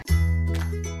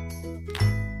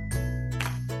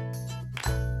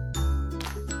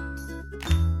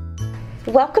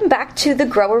Welcome back to the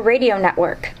Grower Radio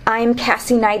Network. I'm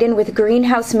Cassie Knighton with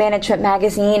Greenhouse Management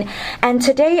Magazine, and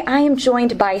today I am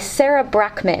joined by Sarah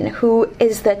Brackman, who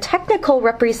is the technical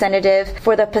representative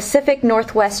for the Pacific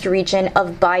Northwest region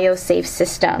of BioSafe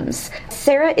Systems.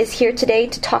 Sarah is here today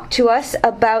to talk to us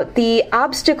about the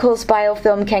obstacles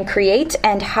biofilm can create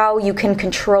and how you can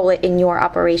control it in your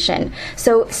operation.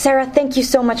 So, Sarah, thank you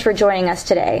so much for joining us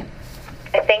today.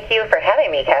 Thank you for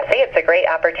having me, Cassie. It's a great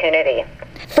opportunity.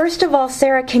 First of all,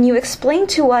 Sarah, can you explain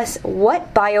to us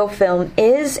what biofilm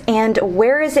is and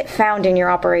where is it found in your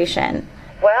operation?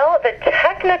 Well, the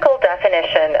technical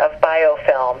definition of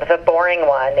biofilm, the boring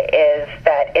one, is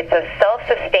that it's a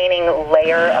self-sustaining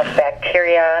layer of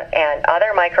bacteria and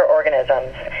other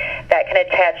microorganisms that can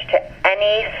attach to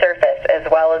any surface as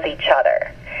well as each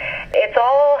other. It's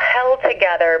all held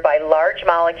together by large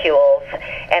molecules,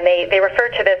 and they refer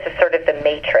to this as sort of the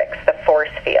matrix, the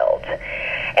force field.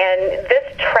 And this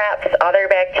traps other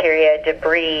bacteria,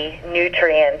 debris,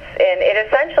 nutrients, and it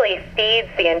essentially feeds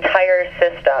the entire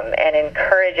system and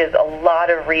encourages a lot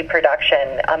of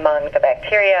reproduction among the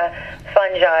bacteria,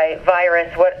 fungi,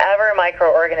 virus, whatever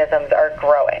microorganisms are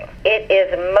growing. It is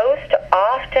most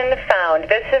often found,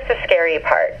 this is the scary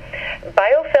part,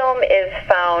 biofilm is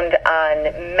found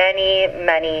on many,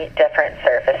 many different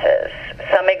surfaces.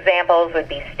 Some examples would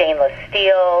be stainless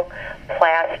steel,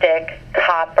 plastic,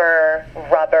 copper,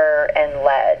 rubber, and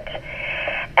lead.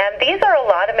 And these are a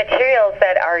lot of materials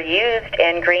that are used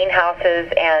in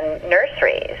greenhouses and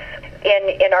nurseries.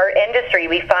 In our industry,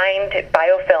 we find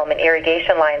biofilm in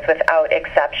irrigation lines without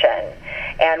exception.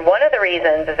 And one of the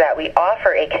reasons is that we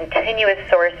offer a continuous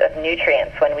source of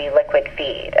nutrients when we liquid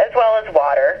feed, as well as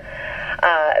water.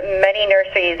 Many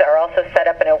nurseries are also set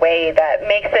up in a way that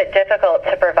makes it difficult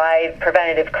to provide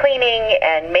preventative cleaning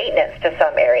and maintenance to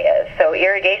some areas. So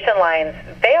irrigation lines,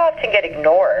 they often get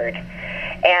ignored.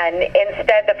 And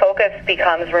instead, the focus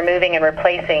becomes removing and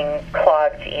replacing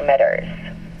clogged emitters.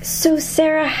 So,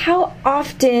 Sarah, how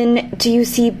often do you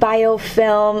see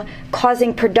biofilm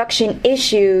causing production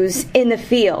issues in the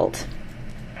field?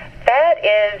 That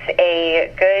is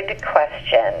a good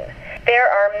question. There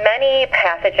are many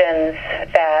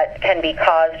pathogens that can be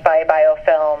caused by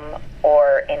biofilm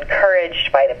or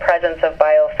encouraged by the presence of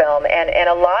biofilm, and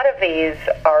a lot of these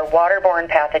are waterborne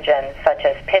pathogens such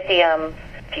as Pythium,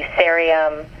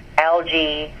 Fusarium,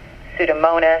 algae,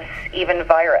 Pseudomonas, even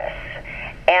virus.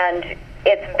 And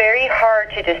it's very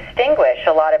hard to distinguish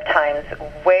a lot of times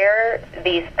where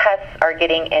these pests are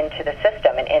getting into the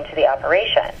system and into the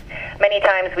operation. Many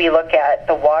times we look at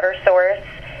the water source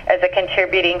as a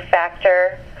contributing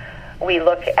factor. We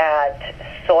look at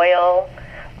soil,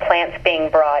 plants being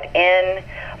brought in,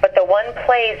 but the one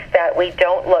place that we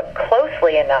don't look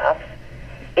closely enough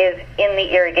is in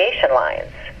the irrigation lines.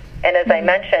 And as I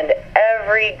mentioned,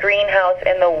 every greenhouse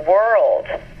in the world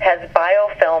has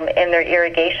biofilm in their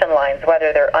irrigation lines,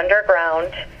 whether they're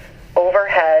underground,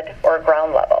 overhead, or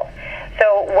ground level.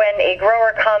 So when a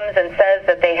grower comes and says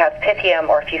that they have Pythium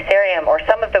or Fusarium or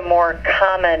some of the more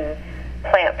common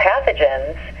plant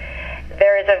pathogens,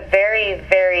 there is a very,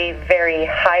 very, very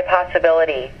high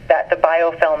possibility that the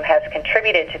biofilm has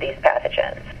contributed to these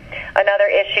pathogens. Another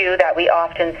issue that we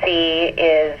often see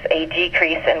is a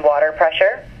decrease in water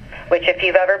pressure, which if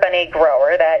you've ever been a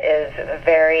grower, that is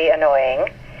very annoying,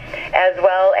 as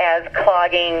well as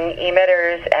clogging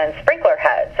emitters and sprinkler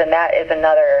heads, and that is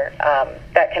another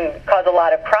that can cause a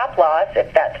lot of crop loss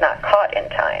if that's not caught in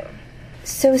time.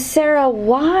 So, Sarah,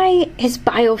 why is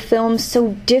biofilm so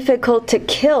difficult to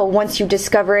kill once you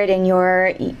discover it in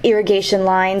your irrigation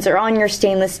lines or on your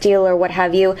stainless steel or what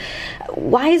have you?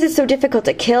 Why is it so difficult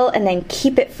to kill and then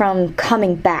keep it from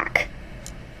coming back?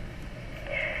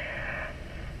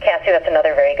 Cassie, that's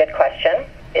another very good question.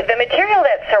 The material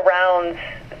that surrounds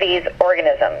these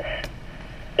organisms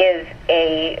is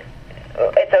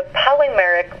it's a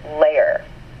polymeric layer,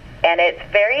 and it's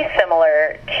very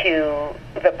similar to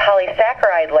the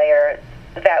polysaccharide layer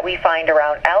that we find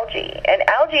around algae. And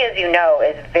algae, as you know,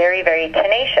 is very, very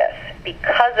tenacious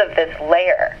because of this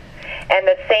layer. And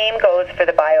the same goes for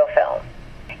the biofilm.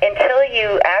 Until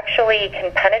you actually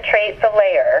can penetrate the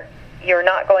layer, you're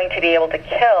not going to be able to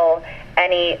kill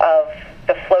any of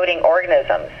the floating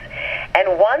organisms.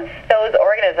 And once those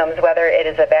organisms, whether it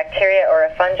is a bacteria or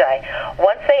a fungi,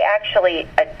 once they actually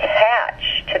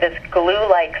attach to this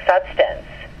glue-like substance,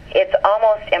 it's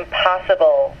almost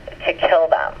impossible to kill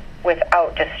them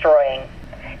without destroying.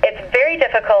 It's very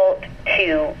difficult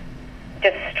to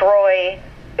destroy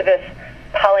this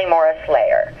polymorous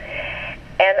layer.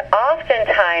 And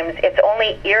oftentimes, it's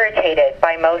only irritated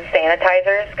by most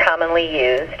sanitizers commonly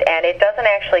used, and it doesn't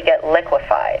actually get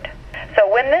liquefied.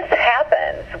 So when this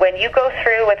happens, when you go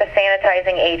through with a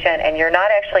sanitizing agent and you're not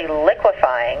actually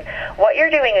liquefying, what you're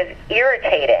doing is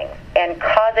irritating and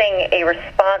causing a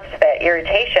response to that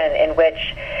irritation in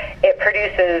which it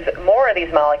produces more of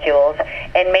these molecules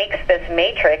and makes this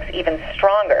matrix even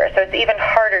stronger. So it's even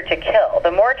harder to kill.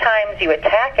 The more times you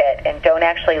attack it and don't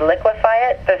actually liquefy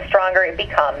it, the stronger it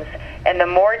becomes and the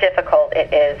more difficult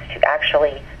it is to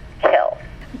actually kill.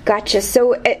 Gotcha.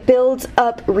 So it builds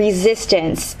up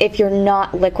resistance if you're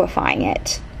not liquefying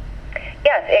it.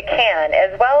 Yes, it can,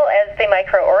 as well as the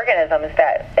microorganisms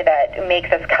that make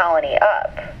this colony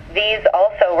up. These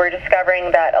also, we're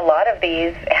discovering that a lot of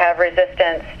these have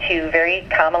resistance to very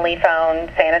commonly found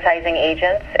sanitizing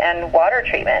agents and water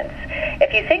treatments.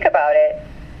 If you think about it,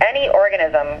 any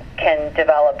organism can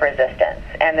develop resistance,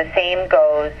 and the same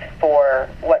goes for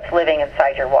what's living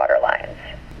inside your water lines.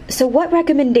 So what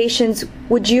recommendations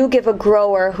would you give a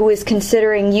grower who is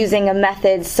considering using a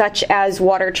method such as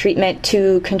water treatment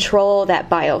to control that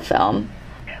biofilm?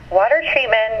 Water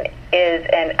treatment is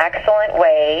an excellent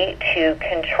way to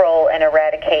control and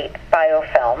eradicate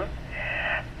biofilm,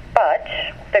 but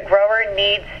the grower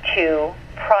needs to,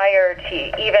 prior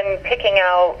to even picking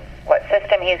out what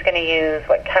system he's going to use,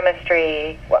 what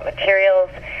chemistry, what materials,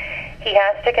 he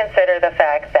has to consider the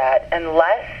fact that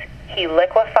unless he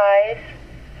liquefies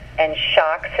and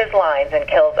shocks his lines and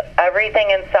kills everything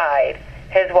inside,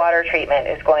 his water treatment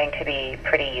is going to be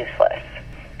pretty useless.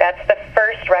 That's the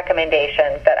first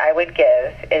recommendation that I would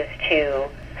give, is to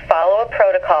follow a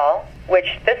protocol,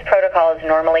 which this protocol is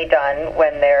normally done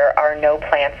when there are no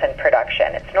plants in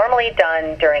production. It's normally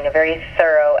done during a very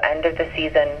thorough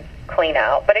end-of-the-season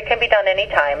clean-out, but it can be done any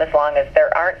time as long as there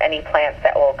aren't any plants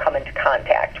that will come into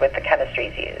contact with the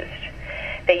chemistries used.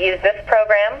 They use this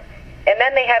program, and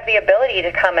then they have the ability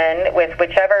to come in with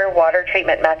whichever water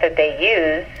treatment method they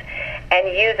use and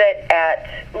use it at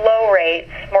low rates,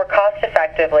 more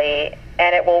cost-effectively,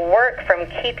 and it will work from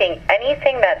keeping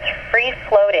anything that's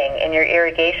free-floating in your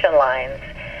irrigation lines.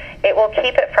 It will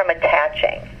keep it from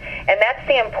attaching. And that's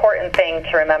the important thing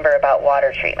to remember about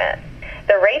water treatment.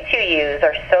 The rates you use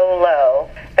are so low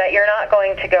that you're not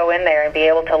going to go in there and be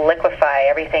able to liquefy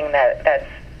everything that's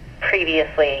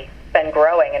previously been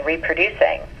growing and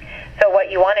reproducing. So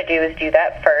what you want to do is do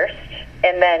that first,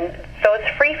 and then those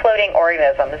free-floating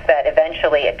organisms that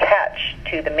eventually attach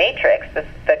to the matrix, the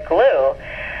glue,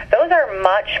 those are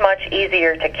much, much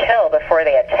easier to kill before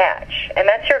they attach. And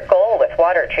that's your goal with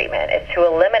water treatment, is to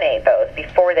eliminate those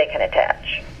before they can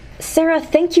attach. Sarah,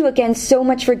 thank you again so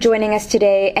much for joining us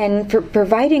today and for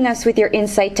providing us with your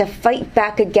insight to fight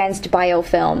back against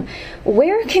biofilm.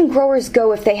 Where can growers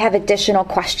go if they have additional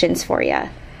questions for you?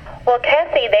 Well,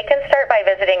 Cassie, they can start by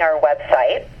visiting our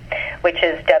website, which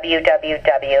is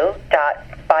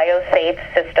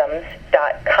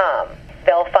www.biosafesystems.com.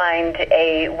 They'll find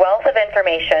a wealth of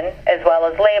information as well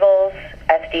as labels,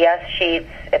 SDS sheets,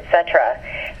 etc.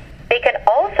 They can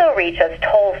also reach us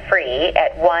toll-free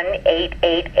at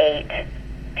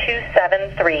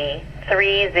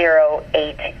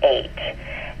 1-888-273-3088.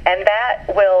 And that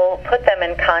will put them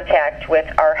in contact with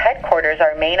our headquarters,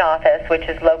 our main office, which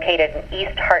is located in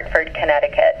East Hartford,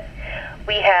 Connecticut.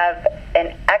 We have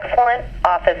an excellent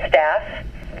office staff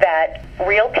that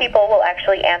real people will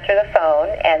actually answer the phone,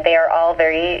 and they are all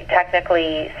very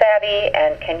technically savvy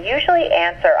and can usually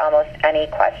answer almost any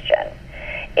question.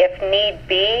 If need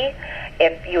be,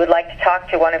 if you would like to talk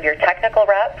to one of your technical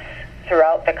reps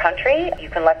throughout the country, you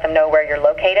can let them know where you're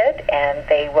located, and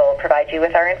they will provide you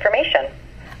with our information.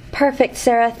 Perfect,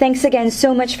 Sarah. Thanks again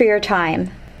so much for your time.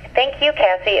 Thank you,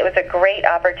 Cassie. It was a great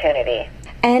opportunity.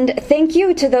 And thank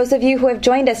you to those of you who have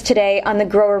joined us today on the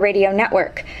Grower Radio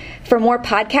Network. For more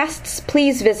podcasts,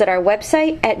 please visit our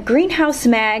website at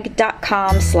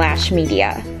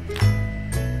greenhousemag.com/media.